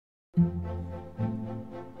Today,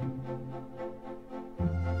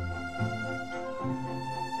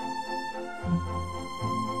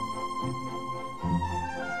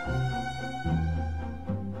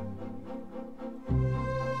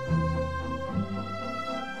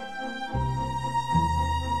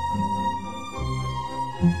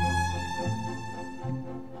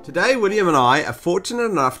 William and I are fortunate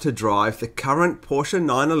enough to drive the current Porsche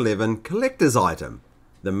 911 collector's item,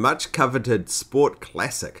 the much coveted Sport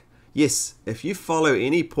Classic. Yes, if you follow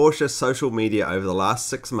any Porsche social media over the last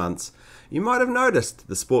 6 months, you might have noticed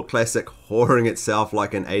the Sport Classic whoring itself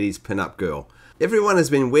like an 80s pin-up girl. Everyone has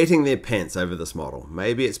been wetting their pants over this model.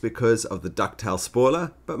 Maybe it's because of the ducktail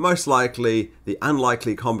spoiler, but most likely the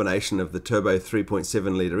unlikely combination of the turbo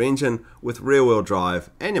 3.7 litre engine with rear-wheel drive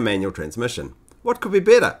and a manual transmission. What could be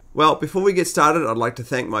better? Well, before we get started, I'd like to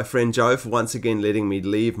thank my friend Joe for once again letting me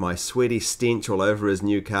leave my sweaty stench all over his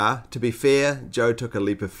new car. To be fair, Joe took a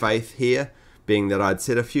leap of faith here, being that I'd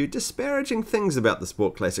said a few disparaging things about the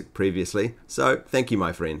Sport Classic previously, so thank you,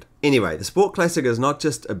 my friend. Anyway, the Sport Classic is not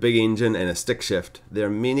just a big engine and a stick shift. There are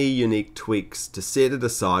many unique tweaks to set it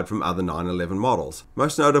aside from other 911 models.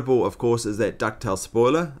 Most notable, of course, is that ducktail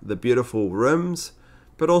spoiler, the beautiful rims,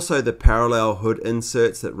 but also the parallel hood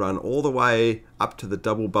inserts that run all the way up to the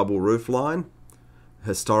double bubble roof line,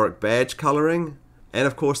 historic badge colouring, and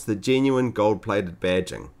of course the genuine gold-plated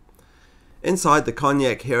badging. Inside, the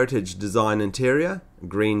Cognac Heritage design interior,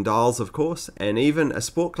 green dials of course, and even a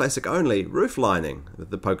Sport Classic only roof lining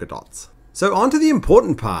with the polka dots. So on to the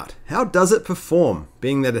important part. How does it perform?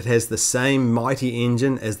 Being that it has the same mighty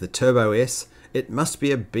engine as the Turbo S, it must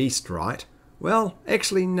be a beast, right? Well,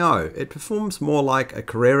 actually no, it performs more like a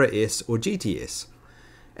Carrera S or GTS.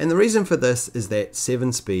 And the reason for this is that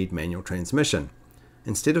 7-speed manual transmission.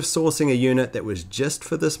 Instead of sourcing a unit that was just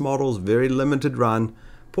for this model's very limited run,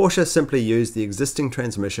 Porsche simply used the existing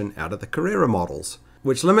transmission out of the Carrera models,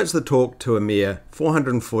 which limits the torque to a mere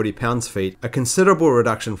 440 pounds-feet, a considerable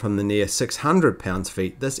reduction from the near 600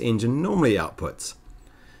 pounds-feet this engine normally outputs.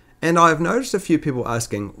 And I've noticed a few people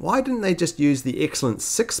asking, why didn't they just use the excellent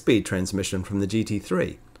 6-speed transmission from the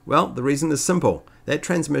GT3? Well, the reason is simple. That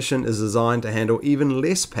transmission is designed to handle even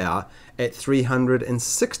less power at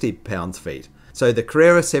 360 pounds-feet. So the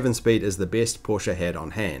Carrera 7-speed is the best Porsche had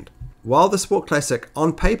on hand. While the Sport Classic,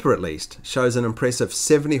 on paper at least, shows an impressive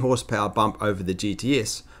 70 horsepower bump over the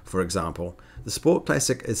GTS, for example, the Sport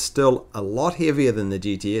Classic is still a lot heavier than the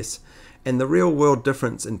GTS, and the real world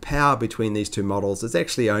difference in power between these two models is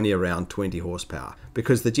actually only around 20 horsepower,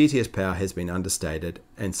 because the GTS power has been understated,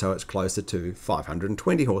 and so it's closer to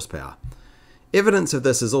 520 horsepower. Evidence of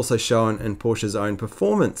this is also shown in Porsche's own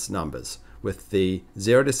performance numbers, with the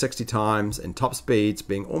 0 to 60 times and top speeds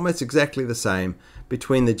being almost exactly the same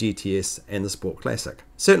between the GTS and the Sport Classic.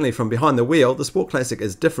 Certainly from behind the wheel, the Sport Classic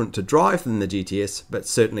is different to drive than the GTS, but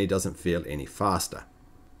certainly doesn't feel any faster.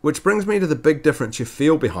 Which brings me to the big difference you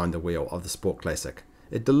feel behind the wheel of the Sport Classic.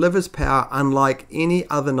 It delivers power unlike any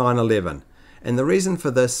other 911, and the reason for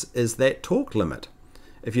this is that torque limit.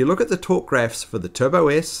 If you look at the torque graphs for the Turbo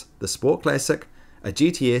S, the Sport Classic, a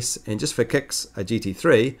GTS, and just for kicks, a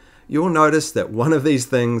GT3, you'll notice that one of these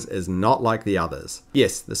things is not like the others.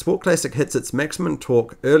 Yes, the Sport Classic hits its maximum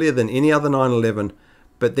torque earlier than any other 911,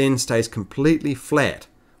 but then stays completely flat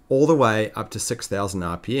all the way up to 6,000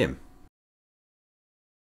 RPM.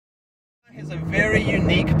 It has a very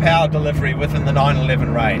unique power delivery within the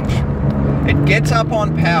 911 range. It gets up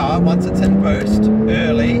on power once it's in boost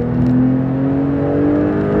early,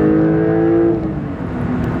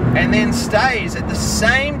 and then stays at the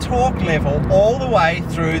same torque level all the way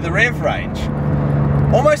through the rev range.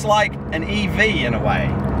 Almost like an EV in a way.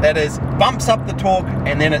 That is, bumps up the torque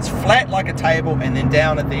and then it's flat like a table and then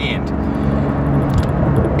down at the end.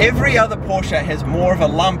 Every other Porsche has more of a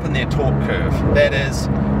lump in their torque curve. That is,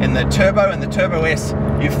 in the Turbo and the Turbo S,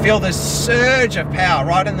 you feel this surge of power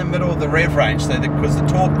right in the middle of the rev range, so because the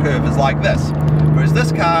torque curve is like this. Whereas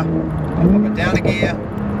this car, I'll pop it down a gear,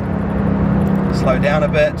 slow down a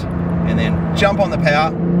bit, and then jump on the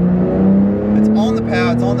power. It's on the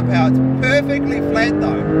power, it's on the power. It's perfectly flat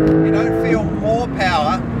though. You don't feel more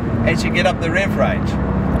power as you get up the rev range.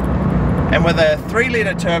 And with a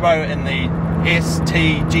 3-litre turbo in the ST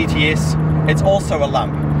GTS, it's also a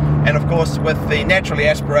lump. And of course, with the naturally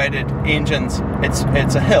aspirated engines,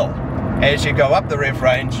 it's a hill. As you go up the rev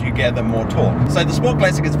range, you gather more torque. So the Sport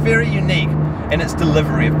Classic is very unique in its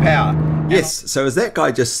delivery of power. Yes, so as that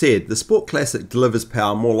guy just said, the Sport Classic delivers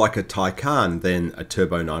power more like a Taycan than a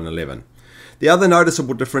Turbo 911. The other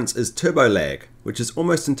noticeable difference is turbo lag, which is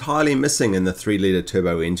almost entirely missing in the 3-litre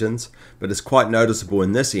turbo engines, but is quite noticeable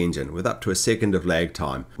in this engine with up to a second of lag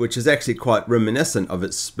time, which is actually quite reminiscent of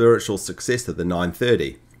its spiritual successor, the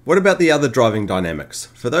 930. What about the other driving dynamics?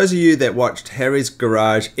 For those of you that watched Harry's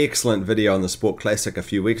Garage excellent video on the Sport Classic a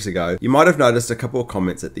few weeks ago, you might have noticed a couple of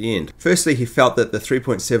comments at the end. Firstly, he felt that the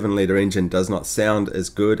 3.7 litre engine does not sound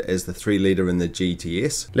as good as the 3 litre in the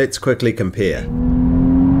GTS. Let's quickly compare.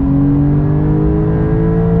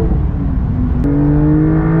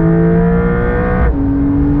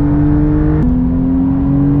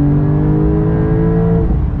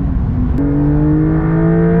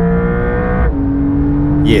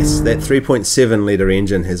 Yes, that 3.7 litre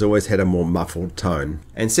engine has always had a more muffled tone.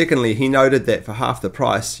 And secondly, he noted that for half the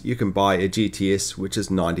price you can buy a GTS which is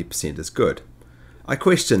 90% as good. I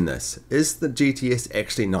question this. Is the GTS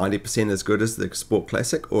actually 90% as good as the Sport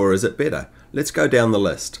Classic, or is it better? Let's go down the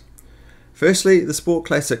list. Firstly, the Sport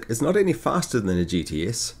Classic is not any faster than a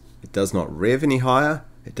GTS. It does not rev any higher,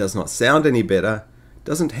 it does not sound any better, it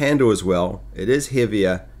doesn't handle as well, it is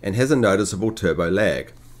heavier and has a noticeable turbo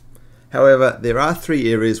lag. However, there are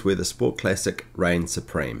 3 areas where the Sport Classic reigns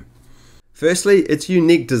supreme. Firstly, its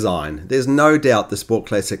unique design. There's no doubt the Sport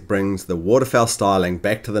Classic brings the waterfowl styling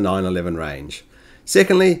back to the 911 range.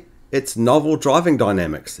 Secondly, its novel driving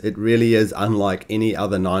dynamics. It really is unlike any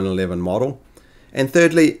other 911 model. And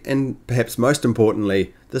thirdly, and perhaps most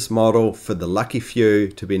importantly, this model, for the lucky few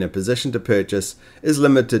to be in a position to purchase, is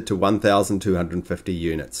limited to 1,250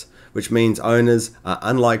 units, which means owners are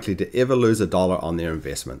unlikely to ever lose a dollar on their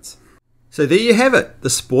investments. So there you have it, the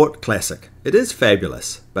Sport Classic. It is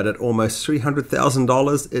fabulous, but at almost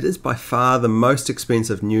 $300,000, it is by far the most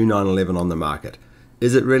expensive new 911 on the market.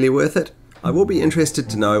 Is it really worth it? I will be interested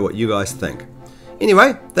to know what you guys think.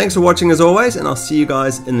 Anyway, thanks for watching as always, and I'll see you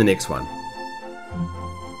guys in the next one.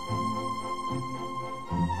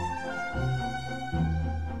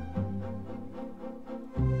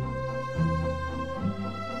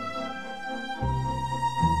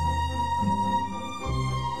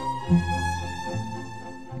 Thank you.